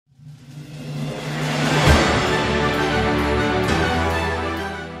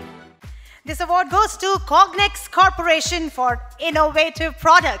This award goes to Cognex Corporation for innovative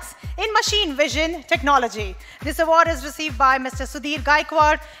products in machine vision technology. This award is received by Mr. Sudhir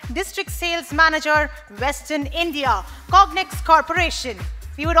Gaikwad, District Sales Manager, Western India, Cognex Corporation.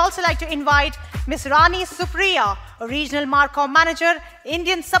 We would also like to invite Ms. Rani Supriya, a Regional Marcom Manager,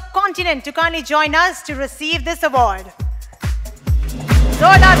 Indian Subcontinent, to kindly join us to receive this award.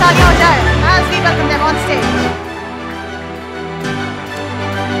 Zordar taaliyan ho jaye as we welcome them on stage.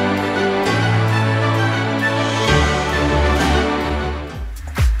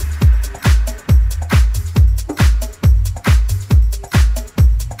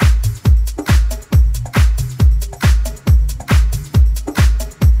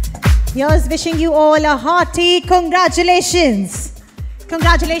 Here's wishing you all a hearty congratulations.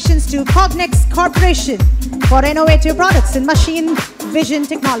 Congratulations to Cognex Corporation for innovative products in machine vision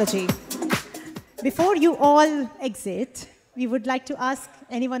technology. Before you all exit, we would like to ask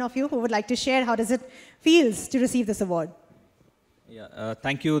any one of you who would like to share how does it feels to receive this award. Yeah,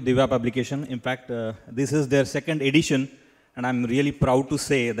 thank you, Divya Publication. In fact, this is their second edition, and I'm really proud to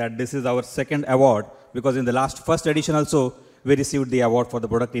say that this is our second award, because in the first edition also, we received the award for the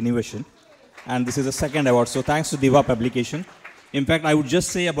product innovation, and this is the second award. So thanks to Diva Publication. In fact, I would just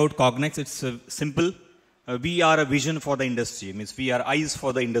say about Cognex, it's simple. We are a vision for the industry, means we are eyes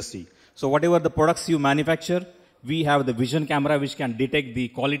for the industry. So whatever the products you manufacture, we have the vision camera which can detect the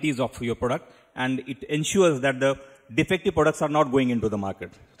qualities of your product, and it ensures that the defective products are not going into the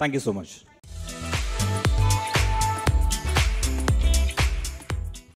market. Thank you so much.